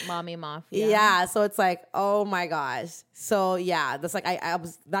 like mommy mafia. Yeah, so it's like, oh my gosh. So yeah, that's like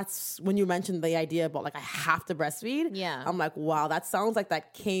that's when you mentioned the idea about like I have to breastfeed. Yeah. I'm like, wow, that sounds like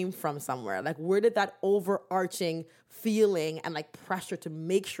that came from somewhere. Like, where did that overarching feeling and like pressure to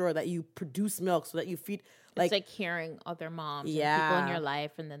make sure that you produce milk so that you feed It's like hearing other moms and people in your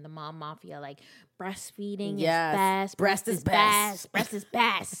life, and then the mom mafia, like breastfeeding is best. Breast is best. Breast is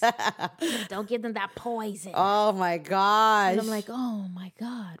best. Don't give them that poison. Oh my gosh. And I'm like, oh my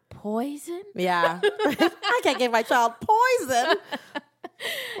God, poison? Yeah. I can't give my child poison.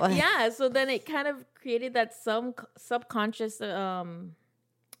 Yeah, so then it kind of created that subconscious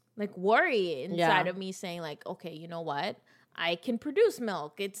like worry inside of me saying like, okay, you know what? I can produce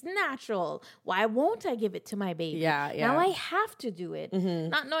milk. It's natural. Why won't I give it to my baby? Yeah. Now I have to do it.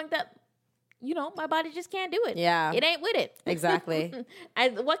 Not knowing that, my body just can't do it. Yeah. It ain't with it. Exactly.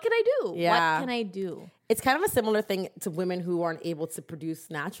 What can I do? Yeah. What can I do? It's kind of a similar thing to women who aren't able to produce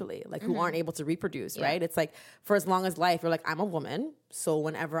naturally, like who aren't able to reproduce, right? It's like for as long as life, you're like, I'm a woman, so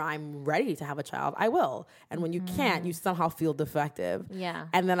whenever I'm ready to have a child, I will. And when you can't, you somehow feel defective. Yeah.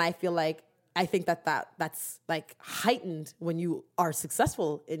 And then I feel like, I think that's like heightened when you are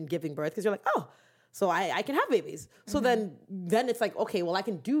successful in giving birth because you're like, oh, so I can have babies. So then it's like, okay, well, I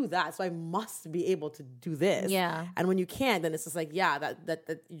can do that. So I must be able to do this. Yeah. And when you can't, then it's just like, yeah,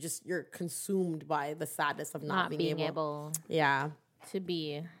 that you're consumed by the sadness of not being able. able Yeah. to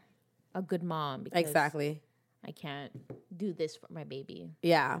be a good mom. Because Exactly. I can't do this for my baby.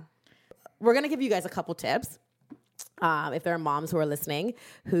 Yeah. We're going to give you guys a couple tips. If there are moms who are listening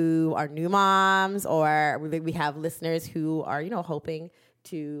who are new moms, or we have listeners who are, hoping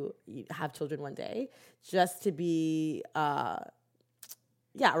to have children one day, just to be, we're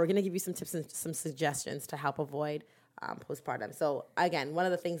going to give you some tips and some suggestions to help avoid postpartum. So again, one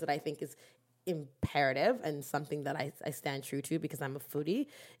of the things that I think is imperative and something that I stand true to because I'm a foodie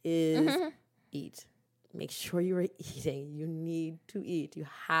is eat. Make sure you are eating. You need to eat. You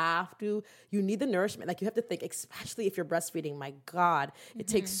have to. You need the nourishment. Like, you have to think, especially if you're breastfeeding. My God, it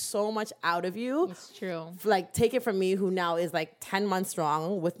takes so much out of you. It's true. Like, take it from me, who now is like 10 months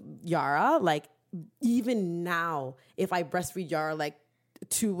strong with Yara. Like, even now, if I breastfeed Yara like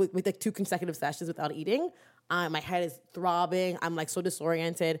two consecutive sessions without eating, my head is throbbing. I'm like so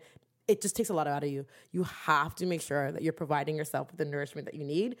disoriented. It just takes a lot out of you. You have to make sure that you're providing yourself with the nourishment that you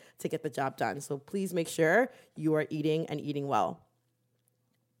need to get the job done. So please make sure you are eating and eating well.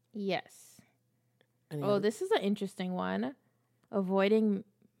 Yes. This is an interesting one. Avoiding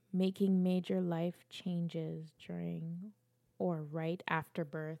making major life changes during or right after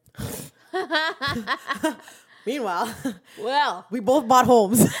birth. Meanwhile, well, we both bought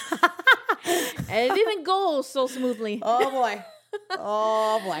homes. It didn't go so smoothly. Oh, boy.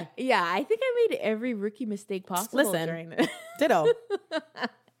 Oh, boy. Yeah, I think I made every rookie mistake possible during this. Ditto.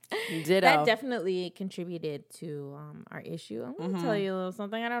 That definitely contributed to our issue. I'm going to tell you a little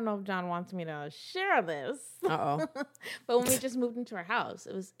something. I don't know if John wants me to share this. Uh-oh. But when we just moved into our house,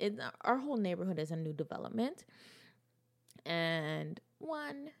 our whole neighborhood is a new development. And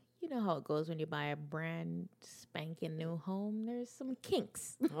you know how it goes when you buy a brand spanking new home. There's some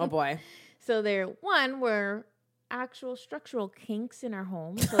kinks. Oh, boy. So there were actual structural kinks in our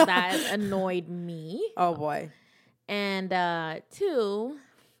home, so that annoyed me. Oh, boy. And 2,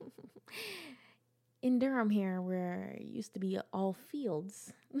 in Durham here, where it used to be all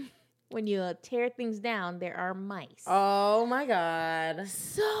fields, when you tear things down, there are mice. Oh, my God.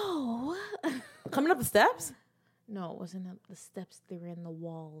 So coming up the steps? No, it wasn't up the steps. They were in the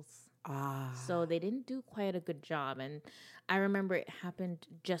walls. Ah. So they didn't do quite a good job. And I remember it happened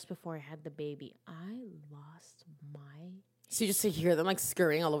just before I had the baby. I lost my... So you just hear them like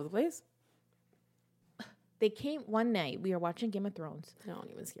scurrying all over the place? They came one night. We were watching Game of Thrones. Don't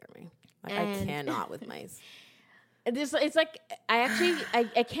even scare me. Like, I cannot with mice. It's like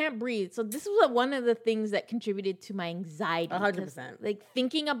I can't breathe. So this was one of the things that contributed to my anxiety. 100%. Like,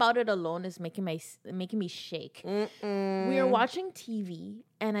 thinking about it alone is making me shake. We were watching TV,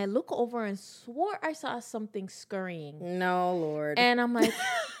 and I look over and swore I saw something scurrying. No, Lord. And I'm like,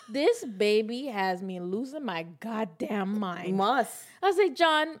 this baby has me losing my goddamn mind. Must. I was like,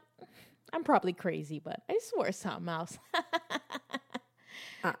 John, I'm probably crazy, but I swore I saw a mouse.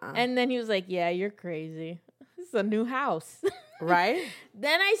 And then he was like, yeah, you're crazy. This is a new house. Right?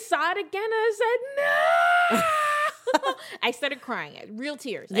 Then I saw it again and I said, no! I started crying. Real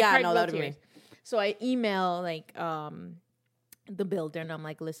tears. Yeah, I cried no, real that would be tears. me. So I email the builder, and I'm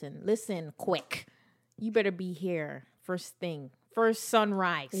like, listen, quick. You better be here first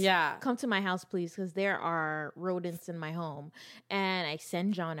sunrise. Yeah. Come to my house, please, because there are rodents in my home. And I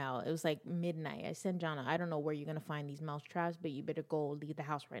send John out. It was like midnight. I send John out. I don't know where you're going to find these mouse traps, but you better go leave the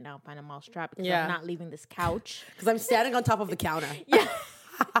house right now and find a mouse trap, because I'm not leaving this couch. Because I'm standing on top of the counter. Yeah.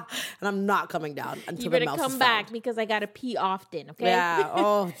 And I'm not coming down until you better the mouse come is back found. because I got to pee often, okay? Yeah.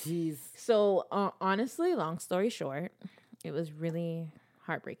 Oh, jeez. So, honestly, long story short, it was really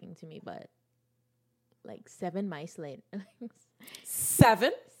heartbreaking to me, but like 7 mice later.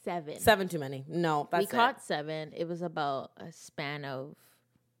 7? 7. 7 too many. No, that's we caught 7. It was about a span of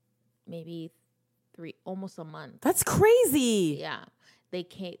maybe 3, almost a month. That's crazy. Yeah. They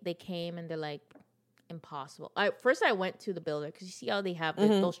came and they're like, impossible. First I went to the builder, because you see how they have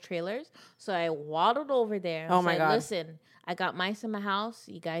those trailers. So I waddled over there. Oh my God. Listen, I got mice in my house.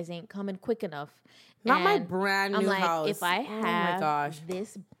 You guys ain't coming quick enough. Not my And brand new I'm like, house. if I have gosh.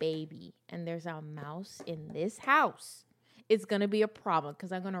 this baby and there's a mouse in this house, it's going to be a problem,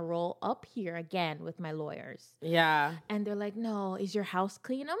 because I'm going to roll up here again with my lawyers. Yeah. And they're like, no, is your house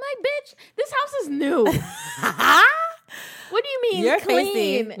clean? I'm like, bitch, this house is new. What do you mean You're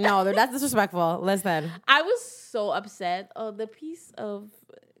clean? crazy. No, that's disrespectful. Listen. I was so upset. Oh, the piece of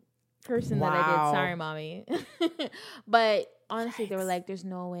person that I Wow. did. Sorry, mommy. But honestly, they were like, there's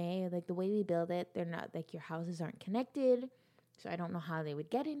no way. Like, the way we build it, they're not, like, your houses aren't connected. So I don't know how they would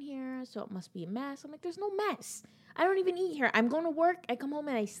get in here. So it must be a mess. I'm like, there's no mess. I don't even eat here. I'm going to work. I come home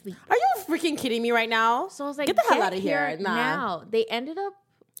and I sleep. Are you freaking kidding me right now? So I was like, Get the hell out of here here. Nah. now. They ended up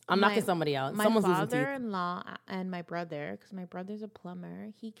I'm knocking somebody out. My Someone's losing teeth. father-in-law and my brother, because my brother's a plumber,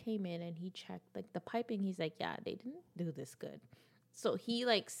 he came in and he checked like the piping. He's like, yeah, they didn't do this good. So he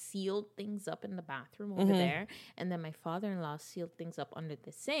like sealed things up in the bathroom over there, and then my father-in-law sealed things up under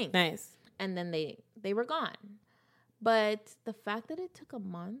the sink. Nice. And then they were gone. But the fact that it took a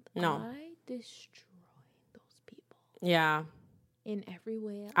month, I destroyed those people. Yeah. In every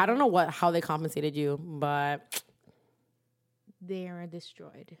way. I don't know how they compensated you, but they are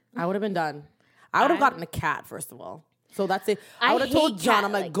destroyed. I would have been done. I would have gotten a cat, first of all. So that's it. I would have hate told John, cat,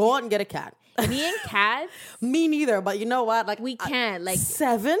 I'm like, go out and get a cat. Me and cats. Me neither, but you know what? Like we can't. Like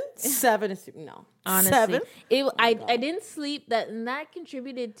 7 is no. Honestly, 7. I didn't sleep. That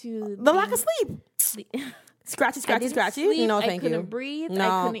contributed to the lack of sleep. Scratchy. Sleep. No, thank you. I couldn't breathe. No.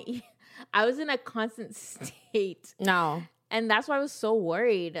 I couldn't eat. I was in a constant state. No. And that's why I was so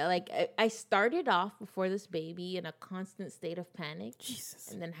worried. Like, I started off before this baby in a constant state of panic. Jesus.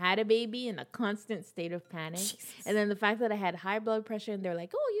 And then had a baby in a constant state of panic. Jesus. And then the fact that I had high blood pressure and they're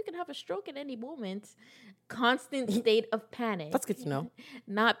like, oh, you can have a stroke at any moment. Constant state of panic. That's good to know.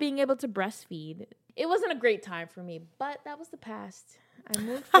 Not being able to breastfeed. It wasn't a great time for me, but that was the past. I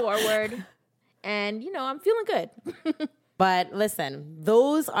moved forward and, I'm feeling good. But listen,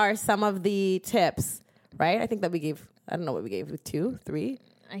 those are some of the tips, right? I think that we gave... I don't know what we gave. 2, 3?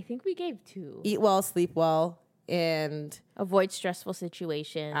 I think we gave 2. Eat well, sleep well, and... avoid stressful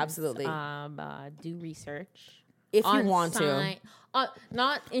situations. Absolutely. Do research. If you want to.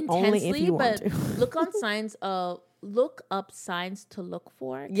 Not intensely, Only if you want but to. look up signs to look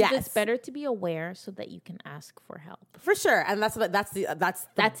for. Yes. It's better to be aware so that you can ask for help. For sure. And that's it.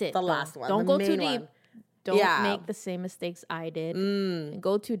 The last one. Don't the go too main deep. one. Don't make the same mistakes I did and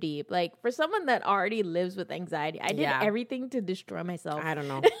go too deep. Like, for someone that already lives with anxiety, I did everything to destroy myself. I don't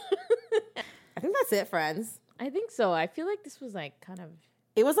know. I think that's it, friends. I think so. I feel like this was like kind of...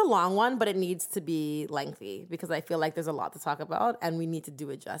 It was a long one, but it needs to be lengthy because I feel like there's a lot to talk about and we need to do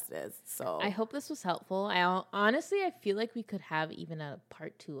it justice. So I hope this was helpful. Honestly, I feel like we could have even a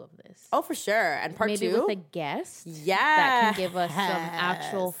part 2 of this. Oh, for sure. And part 2? Maybe with a guest. Yeah. That can give us some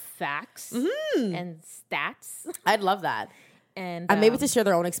actual facts and stats. I'd love that. And maybe to share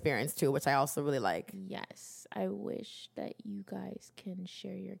their own experience too, which I also really like. Yes. I wish that you guys can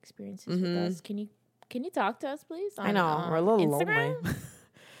share your experiences with us. Can you talk to us, please? I know. We're a little Instagram? lonely.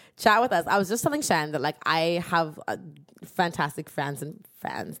 Chat with us. I was just telling Shan that I have fantastic fans.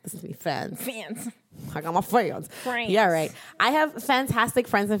 Listen to me, fans. I got my fans. Yeah, right. I have fantastic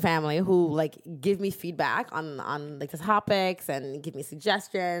friends and family who give me feedback on the topics and give me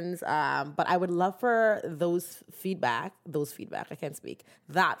suggestions. But I would love for that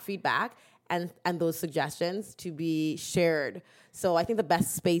feedback and those suggestions to be shared. So I think the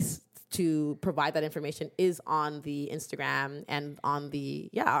best space to provide that information is on the Instagram and on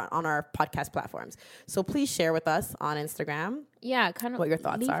our podcast platforms. So please share with us on Instagram. Yeah, kind of what your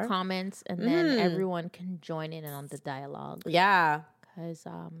thoughts are. Leave comments and then everyone can join in on the dialogue. Yeah. Because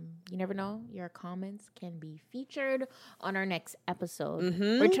you never know, your comments can be featured on our next episode.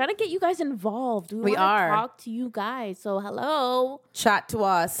 We're trying to get you guys involved. We want to talk to you guys. So hello. Chat to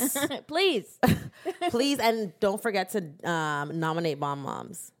us. Please. Please, and don't forget to nominate Bomb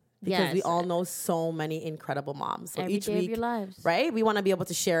Moms. Because we all know so many incredible moms. So every each day week, of your lives. Right? We want to be able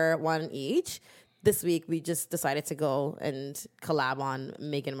to share one each. This week, we just decided to go and collab on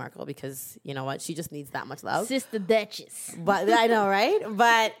Meghan Markle because, you know what? She just needs that much love. Sister Duchess. But I know, right?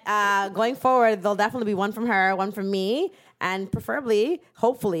 But going forward, there'll definitely be one from her, one from me, and preferably,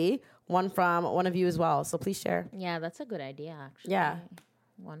 hopefully, one from one of you as well. So please share. Yeah, that's a good idea, actually. Yeah.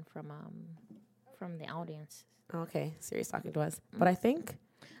 One from the audience. Okay, serious talking to us. But I think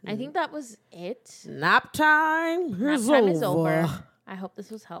that was it. Nap time is over. I hope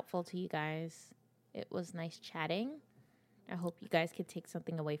this was helpful to you guys. It was nice chatting. I hope you guys could take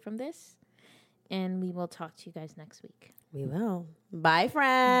something away from this. And we will talk to you guys next week. We will. Bye,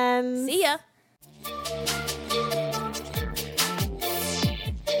 friends. See ya.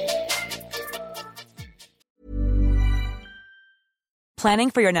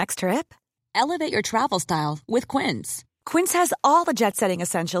 Planning for your next trip? Elevate your travel style with Quince. Quince has all the jet-setting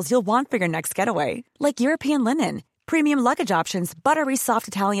essentials you'll want for your next getaway, like European linen, premium luggage options, buttery soft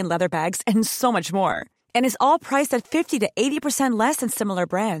Italian leather bags, and so much more. And is all priced at 50 to 80% less than similar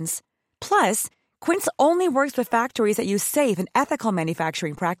brands. Plus, Quince only works with factories that use safe and ethical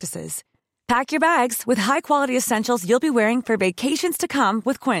manufacturing practices. Pack your bags with high-quality essentials you'll be wearing for vacations to come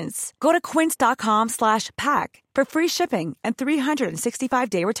with Quince. Go to quince.com/pack for free shipping and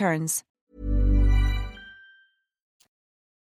 365-day returns.